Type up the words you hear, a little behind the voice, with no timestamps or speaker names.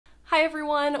Hi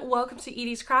everyone, welcome to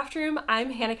EADDY'S Craft Room.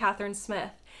 I'm Hannah Catherine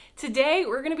Smith. Today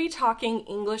we're going to be talking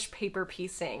English paper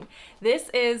piecing. This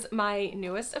is my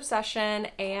newest obsession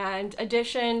and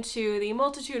addition to the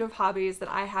multitude of hobbies that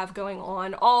I have going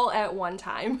on all at one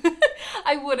time.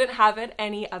 I wouldn't have it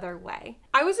any other way.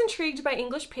 I was intrigued by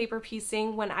English paper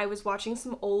piecing when I was watching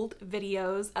some old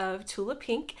videos of Tula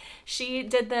Pink. She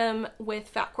did them with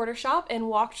Fat Quarter Shop and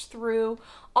walked through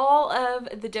all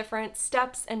of the different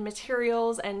steps and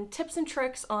materials and tips and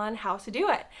tricks on how to do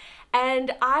it.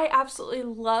 And I absolutely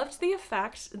loved the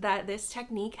effect that this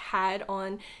technique had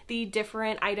on the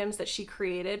different items that she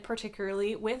created,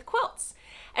 particularly with quilts.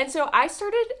 And so I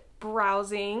started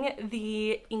browsing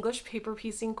the English paper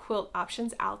piecing quilt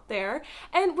options out there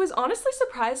and was honestly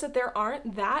surprised that there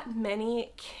aren't that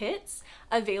many kits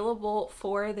available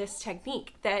for this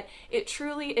technique, that it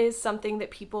truly is something that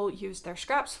people use their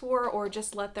scraps for or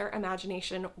just let their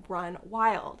imagination run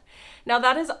wild. Now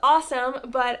that is awesome,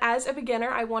 but as a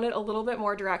beginner I wanted a little bit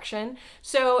more direction,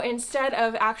 so instead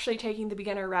of actually taking the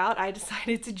beginner route I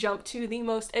decided to jump to the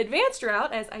most advanced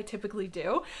route, as I typically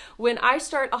do. When I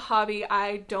start a hobby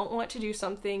I don't want to do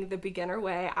something the beginner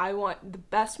way. I want the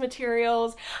best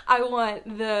materials, I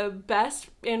want the best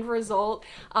end result,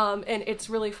 and it's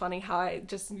really funny how I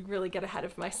just really get ahead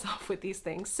of myself with these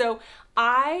things. So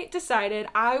I decided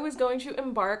I was going to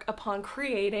embark upon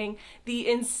creating the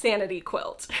Insanity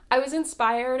Quilt. I was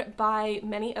inspired by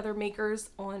many other makers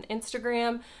on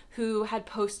Instagram who had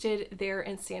posted their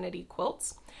Insanity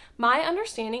quilts. My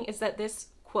understanding is that this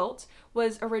quilt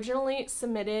was originally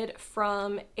submitted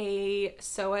from a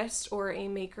sewist or a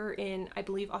maker in, I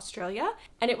believe, Australia,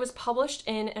 and it was published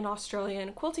in an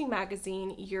Australian quilting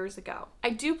magazine years ago.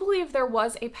 I do believe there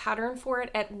was a pattern for it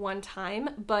at one time,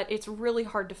 but it's really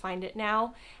hard to find it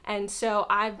now, and so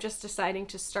I'm just deciding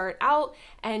to start out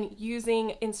and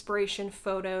using inspiration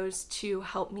photos to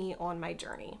help me on my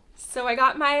journey. So I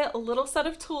got my little set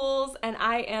of tools and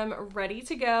I am ready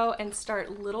to go and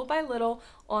start little by little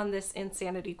on this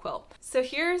Insanity quilt. So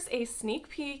here's a sneak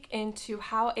peek into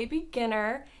how a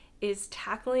beginner is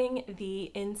tackling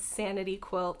the Insanity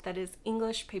quilt that is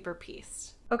English paper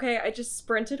pieced. Okay, I just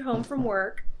sprinted home from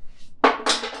work.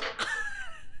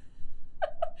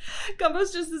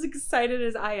 Gumbo's just as excited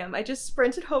as I am. I just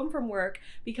sprinted home from work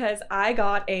because I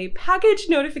got a package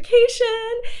notification.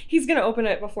 He's gonna open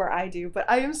it before I do, but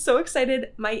I am so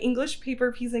excited. My English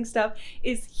paper piecing stuff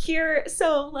is here,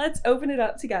 so let's open it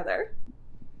up together.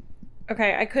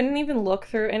 Okay, I couldn't even look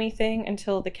through anything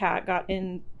until the cat got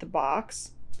in the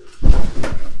box.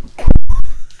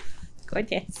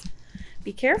 Goodness.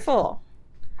 Be careful.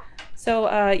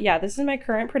 So yeah, this is my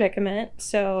current predicament,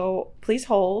 so please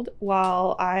hold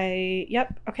while I,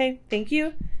 yep, okay, thank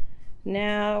you.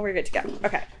 Now we're good to go.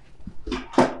 Okay.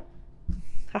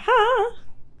 Haha.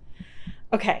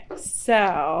 Okay,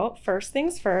 so first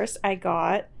things first, I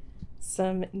got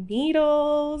some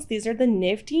needles. These are the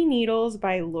Nifty Needles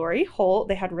by Lori Holt.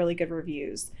 They had really good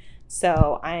reviews,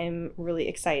 so I'm really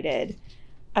excited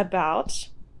about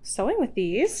sewing with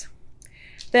these.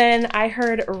 Then I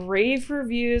heard rave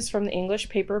reviews from the English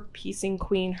paper piecing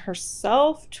queen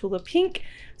herself, Tula Pink.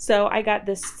 So I got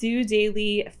the Sue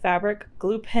Daily fabric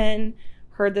glue pen.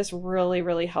 Heard this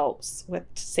really helps with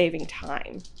saving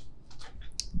time.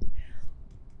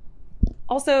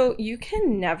 Also, you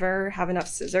can never have enough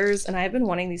scissors, and I've been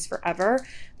wanting these forever,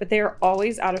 but they are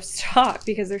always out of stock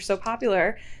because they're so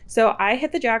popular. So I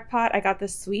hit the jackpot. I got the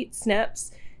Sweet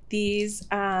Snips. These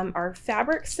are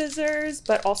fabric scissors,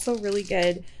 but also really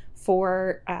good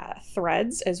for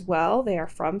threads as well. They are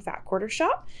from Fat Quarter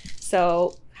Shop.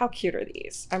 So how cute are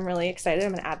these? I'm really excited.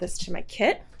 I'm gonna add this to my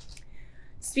kit.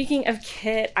 Speaking of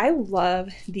kit, I love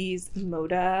these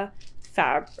Moda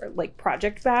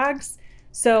project bags.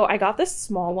 So I got this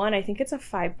small one. I think it's a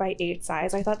 5x8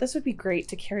 size. I thought this would be great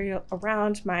to carry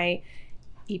around my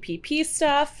EPP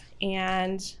stuff,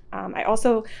 and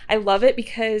I love it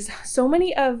because so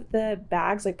many of the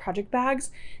bags, like project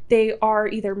bags, they are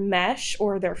either mesh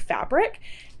or they're fabric.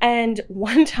 And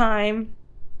one time,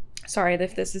 sorry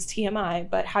if this is TMI,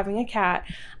 but having a cat,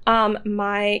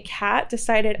 my cat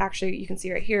decided, actually you can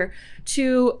see right here,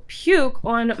 to puke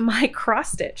on my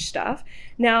cross stitch stuff.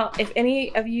 Now, if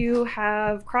any of you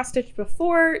have cross stitched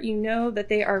before, you know that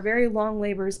they are very long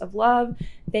labors of love.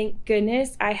 Thank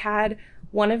goodness I had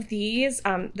one of these.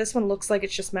 This one looks like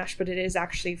it's just mesh, but it is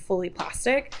actually fully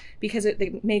plastic because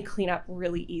they made cleanup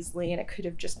really easily, and it could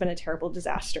have just been a terrible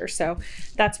disaster. So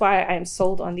that's why I'm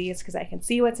sold on these, because I can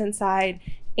see what's inside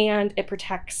and it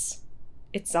protects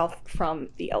itself from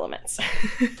the elements.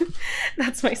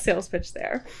 That's my sales pitch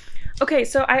there. Okay,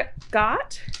 so I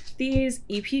got these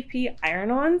EPP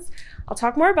iron-ons. I'll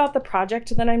talk more about the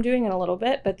project that I'm doing in a little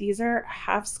bit, but these are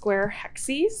half-inch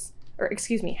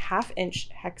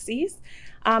hexes.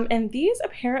 And these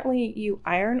apparently you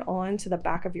iron on to the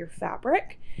back of your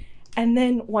fabric. And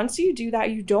then once you do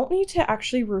that, you don't need to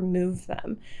actually remove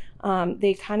them.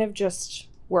 They kind of just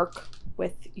work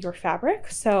with your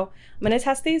fabric. So I'm going to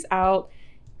test these out.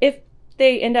 If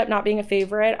they end up not being a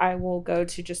favorite, I will go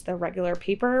to just the regular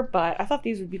paper, but I thought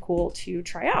these would be cool to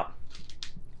try out.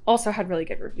 Also had really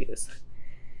good reviews.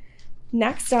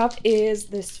 Next up is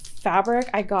this fabric.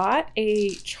 I got a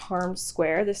charm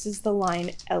square. This is the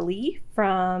line Ellie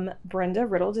from Brenda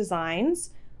Riddle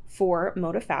Designs for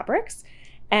Moda Fabrics,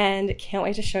 and can't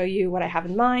wait to show you what I have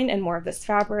in mind and more of this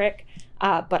fabric,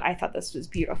 but I thought this was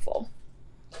beautiful.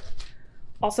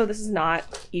 Also, this is not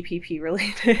EPP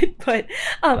related, but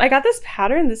I got this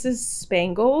pattern. This is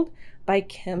Spangled by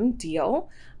Kim Deal.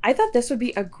 I thought this would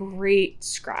be a great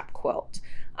scrap quilt,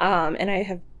 and I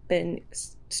have been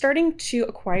starting to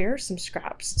acquire some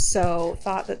scraps, so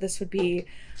thought that this would be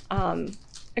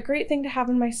a great thing to have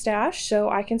in my stash so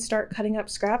I can start cutting up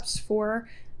scraps for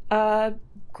a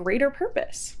greater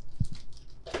purpose.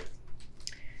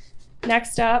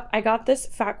 Next up, I got this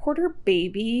Fat Quarter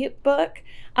Baby book.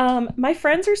 My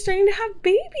friends are starting to have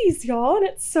babies, y'all, and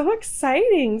it's so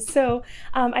exciting. So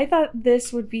I thought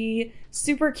this would be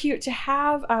super cute to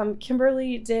have.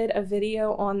 Kimberly did a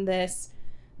video on this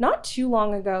not too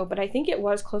long ago, but I think it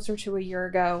was closer to a year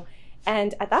ago.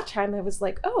 And at that time I was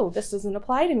like, oh, this doesn't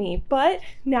apply to me, but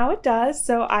now it does.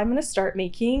 So I'm gonna start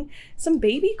making some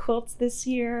baby quilts this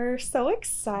year. So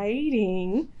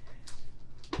exciting.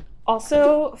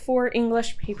 Also, for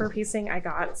English paper piecing, I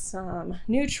got some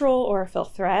neutral or fill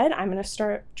thread. I'm going to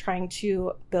start trying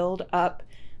to build up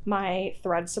my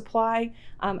thread supply.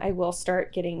 I will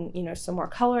start getting, some more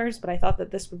colors, but I thought that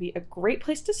this would be a great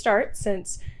place to start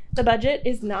since the budget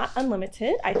is not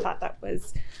unlimited. I thought that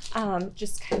was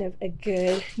just kind of a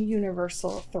good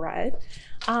universal thread.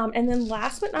 And then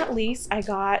last but not least, I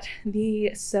got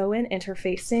the sew-in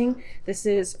interfacing. This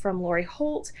is from Lori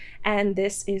Holt, and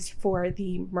this is for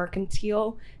the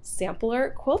Mercantile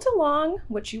Sampler Quilt Along,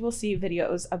 which you will see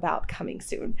videos about coming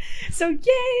soon. So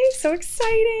yay, so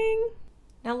exciting.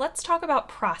 Now let's talk about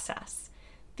process.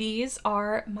 These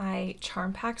are my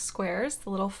Charm Pack squares, the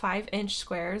little 5-inch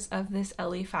squares of this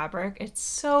Ellie fabric. It's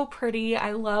so pretty.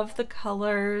 I love the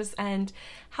colors and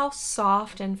how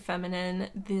soft and feminine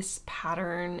this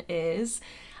pattern is.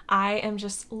 I am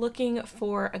just looking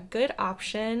for a good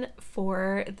option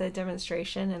for the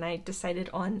demonstration, and I decided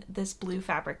on this blue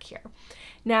fabric here.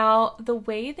 Now, the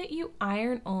way that you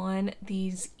iron on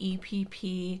these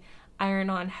EPP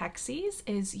iron-on hexes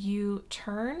is you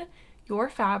turn your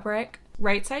fabric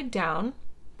right side down,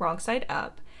 wrong side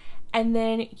up, and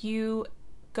then you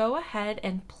go ahead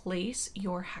and place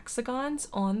your hexagons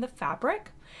on the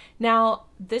fabric. Now,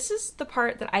 this is the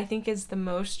part that I think is the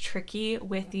most tricky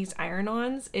with these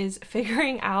iron-ons, is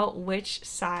figuring out which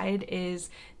side is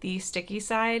the sticky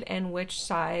side and which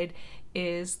side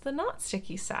is the not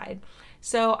sticky side.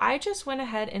 So I just went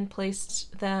ahead and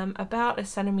placed them about 1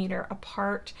 centimeter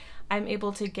apart. I'm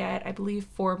able to get, I believe,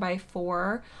 4 by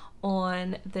 4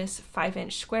 on this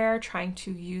 5-inch square, trying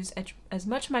to use as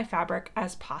much of my fabric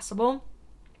as possible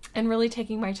and really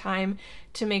taking my time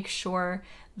to make sure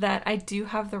that I do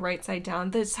have the right side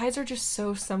down. The sides are just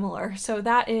so similar. So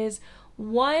that is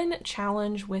one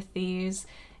challenge with these,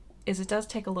 is it does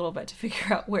take a little bit to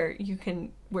figure out where you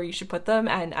should put them,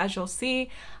 and as you'll see,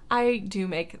 I do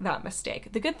make that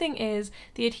mistake. The good thing is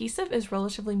the adhesive is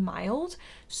relatively mild,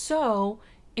 so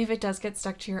if it does get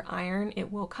stuck to your iron, it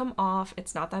will come off.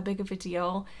 It's not that big of a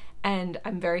deal, and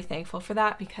I'm very thankful for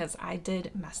that because I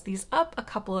did mess these up a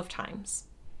couple of times.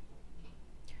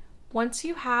 Once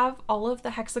you have all of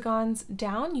the hexagons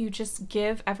down, you just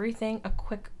give everything a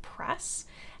quick press,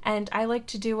 and I like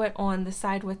to do it on the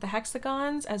side with the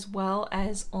hexagons as well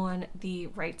as on the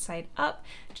right side up,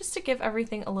 just to give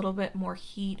everything a little bit more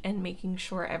heat and making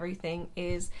sure everything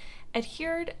is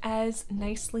adhered as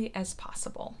nicely as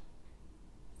possible.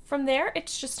 From there,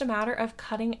 it's just a matter of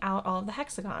cutting out all of the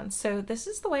hexagons. So this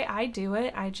is the way I do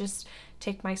it. I just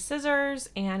take my scissors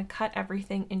and cut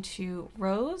everything into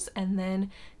rows and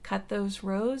then cut those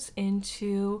rows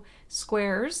into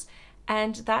squares.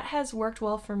 And that has worked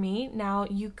well for me. Now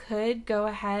you could go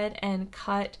ahead and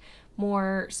cut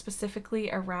more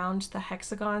specifically around the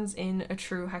hexagons in a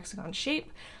true hexagon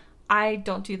shape. I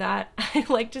don't do that. I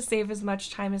like to save as much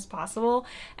time as possible.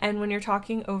 And when you're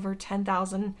talking over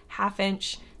 10,000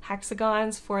 half-inch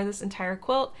hexagons for this entire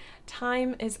quilt,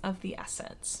 time is of the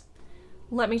essence.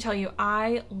 Let me tell you,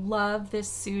 I love this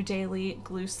Sue Daily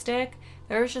glue stick.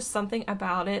 There's just something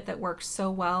about it that works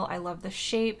so well. I love the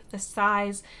shape, the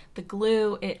size, the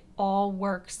glue. It all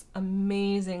works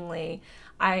amazingly.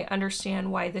 I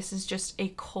understand why this is just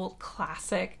a cult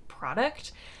classic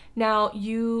product. Now,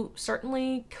 you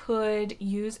certainly could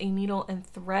use a needle and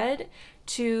thread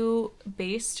to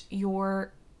baste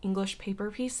your English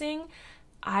paper piecing.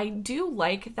 I do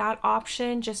like that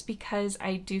option just because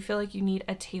I do feel like you need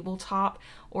a tabletop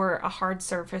or a hard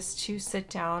surface to sit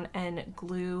down and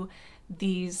glue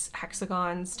these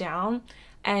hexagons down,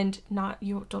 and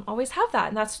you don't always have that.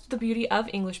 And that's the beauty of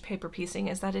English paper piecing,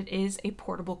 is that it is a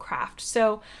portable craft.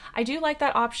 So I do like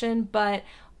that option, but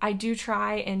I do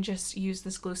try and just use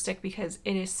this glue stick because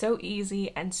it is so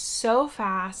easy and so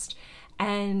fast,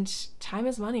 and time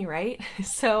is money, right?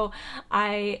 So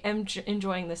I am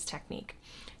enjoying this technique.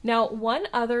 Now, one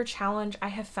other challenge I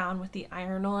have found with the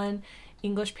iron-on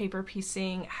English paper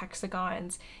piecing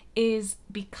hexagons is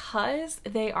because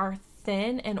they are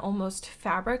thin and almost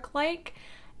fabric-like,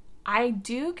 I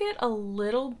do get a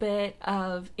little bit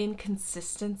of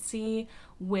inconsistency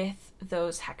with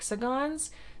those hexagons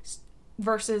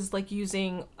versus like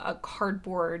using a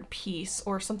cardboard piece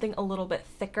or something a little bit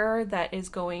thicker that is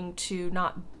going to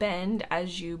not bend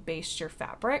as you baste your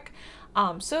fabric.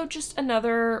 So just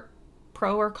another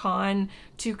pro or con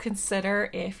to consider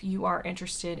if you are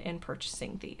interested in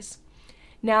purchasing these.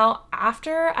 Now,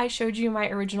 after I showed you my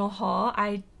original haul,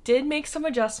 I did make some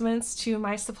adjustments to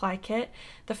my supply kit.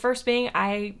 The first being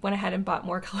I went ahead and bought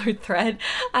more colored thread.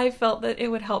 I felt that it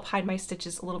would help hide my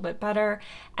stitches a little bit better.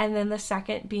 And then the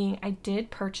second being I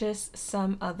did purchase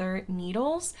some other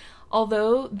needles.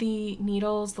 Although the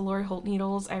needles, the Lori Holt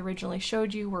needles I originally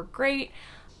showed you were great,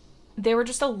 they were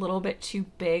just a little bit too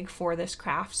big for this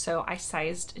craft, so I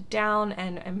sized down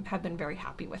and have been very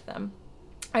happy with them.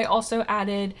 I also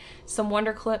added some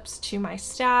Wonder Clips to my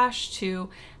stash to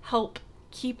help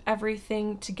keep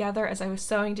everything together as I was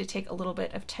sewing, to take a little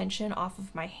bit of tension off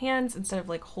of my hands instead of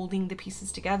like holding the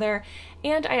pieces together.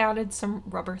 And I added some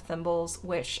rubber thimbles,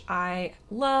 which I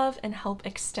love and help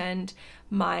extend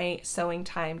my sewing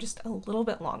time just a little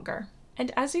bit longer.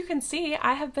 And as you can see,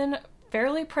 I have been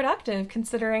fairly productive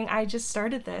considering I just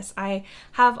started this. I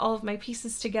have all of my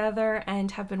pieces together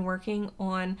and have been working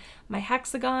on my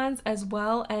hexagons as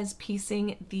well as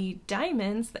piecing the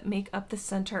diamonds that make up the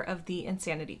center of the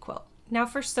Insanity quilt. Now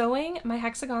for sewing my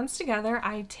hexagons together,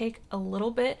 I take a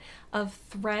little bit of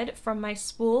thread from my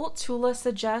spool. Tula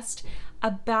suggests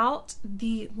about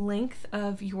the length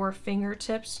of your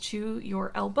fingertips to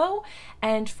your elbow,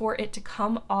 and for it to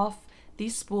come off the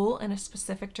spool in a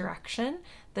specific direction,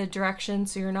 the direction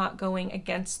so you're not going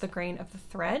against the grain of the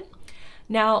thread.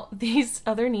 Now, these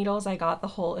other needles I got, the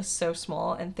hole is so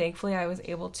small, and thankfully I was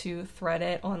able to thread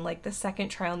it on like the second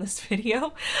try on this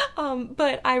video,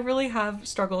 but I really have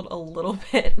struggled a little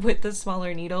bit with the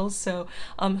smaller needles, so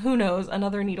who knows,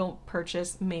 another needle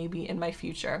purchase may be in my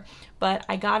future. But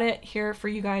I got it here for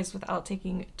you guys without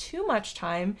taking too much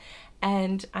time,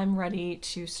 and I'm ready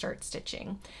to start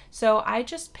stitching. So I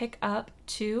just pick up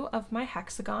 2 of my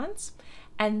hexagons,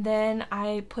 and then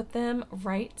I put them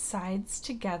right sides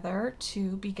together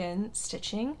to begin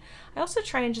stitching. I also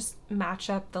try and just match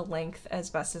up the length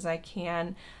as best as I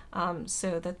can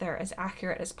so that they're as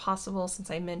accurate as possible,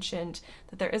 since I mentioned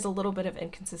that there is a little bit of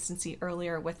inconsistency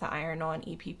earlier with the iron-on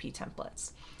EPP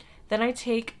templates. Then I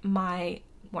take my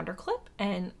Wonder Clip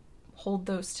and hold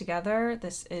those together.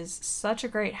 This is such a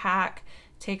great hack.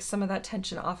 Takes some of that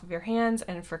tension off of your hands,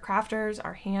 and for crafters,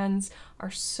 our hands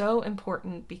are so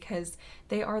important because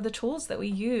they are the tools that we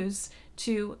use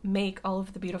to make all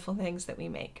of the beautiful things that we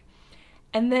make.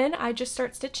 And then I just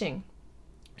start stitching.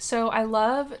 So I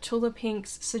love Tula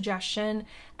Pink's suggestion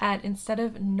at, instead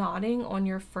of knotting on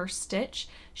your first stitch,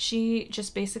 she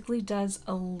just basically does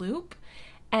a loop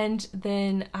and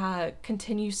then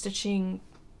continues stitching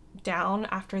down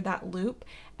after that loop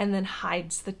and then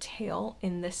hides the tail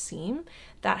in the seam.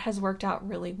 That has worked out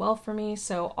really well for me.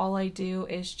 So all I do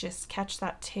is just catch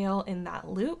that tail in that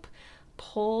loop,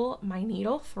 pull my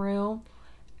needle through,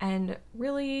 and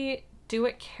really do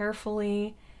it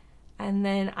carefully, and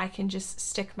then I can just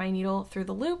stick my needle through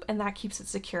the loop, and that keeps it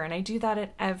secure. And I do that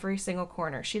at every single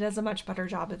corner. She does a much better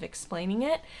job of explaining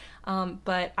it,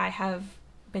 but I have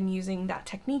been using that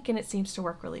technique and it seems to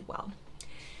work really well.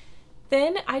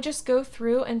 Then I just go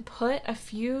through and put a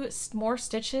few more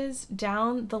stitches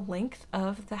down the length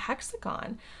of the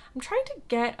hexagon. I'm trying to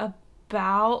get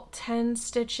about 10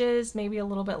 stitches, maybe a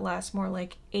little bit less, more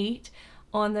like 8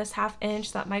 on this 1/2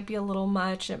 inch. That might be a little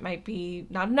much. It might be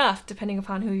not enough depending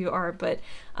upon who you are, but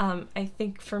I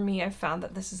think for me, I've found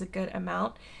that this is a good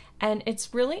amount. And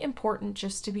it's really important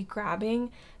just to be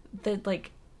grabbing the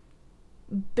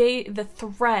the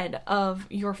thread of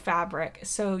your fabric,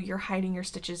 so you're hiding your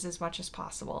stitches as much as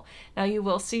possible. Now you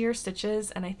will see your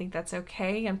stitches, and I think that's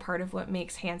okay, and part of what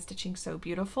makes hand stitching so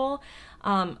beautiful.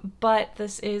 But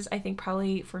this is, I think,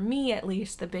 probably for me at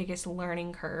least, the biggest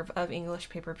learning curve of English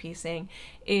paper piecing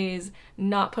is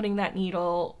not putting that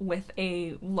needle with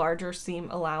a larger seam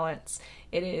allowance.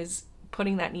 It is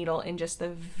putting that needle in just the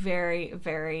very,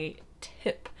 very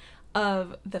tip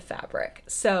of the fabric.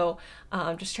 So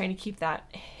just trying to keep that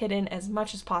hidden as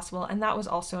much as possible. And that was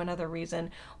also another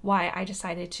reason why I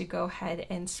decided to go ahead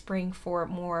and spring for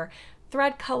more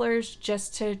thread colors,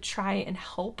 just to try and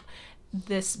help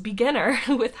this beginner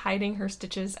with hiding her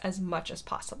stitches as much as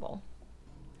possible.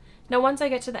 Now, once I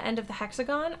get to the end of the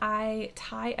hexagon, I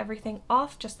tie everything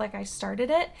off just like I started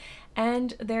it,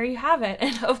 and there you have it.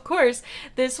 And of course,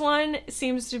 this one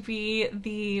seems to be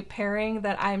the pairing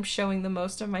that I'm showing the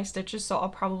most of my stitches, so I'll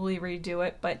probably redo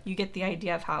it, but you get the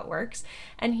idea of how it works.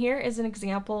 And here is an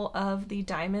example of the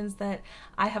diamonds that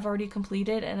I have already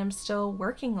completed and I'm still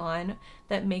working on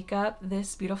that make up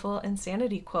this beautiful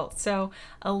Insanity quilt. So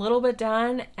a little bit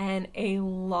done and a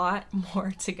lot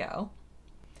more to go.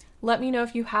 Let me know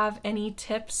if you have any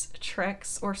tips,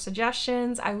 tricks, or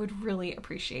suggestions. I would really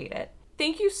appreciate it.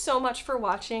 Thank you so much for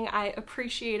watching. I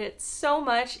appreciate it so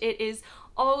much. It is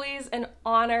always an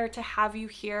honor to have you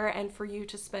here and for you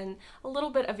to spend a little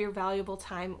bit of your valuable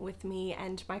time with me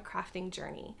and my crafting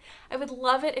journey. I would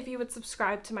love it if you would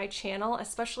subscribe to my channel,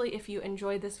 especially if you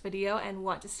enjoyed this video and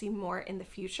want to see more in the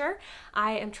future.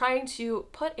 I am trying to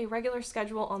put a regular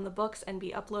schedule on the books and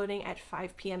be uploading at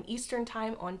 5 p.m. Eastern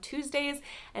time on Tuesdays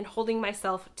and holding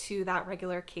myself to that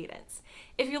regular cadence.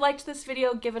 If you liked this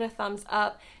video, give it a thumbs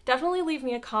up. Definitely leave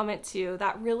me a comment too.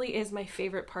 That really is my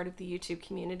favorite part of the YouTube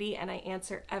community, and I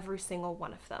answer every single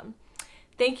one of them.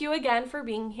 Thank you again for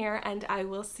being here, and I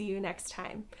will see you next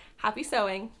time. Happy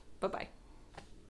sewing. Bye-bye.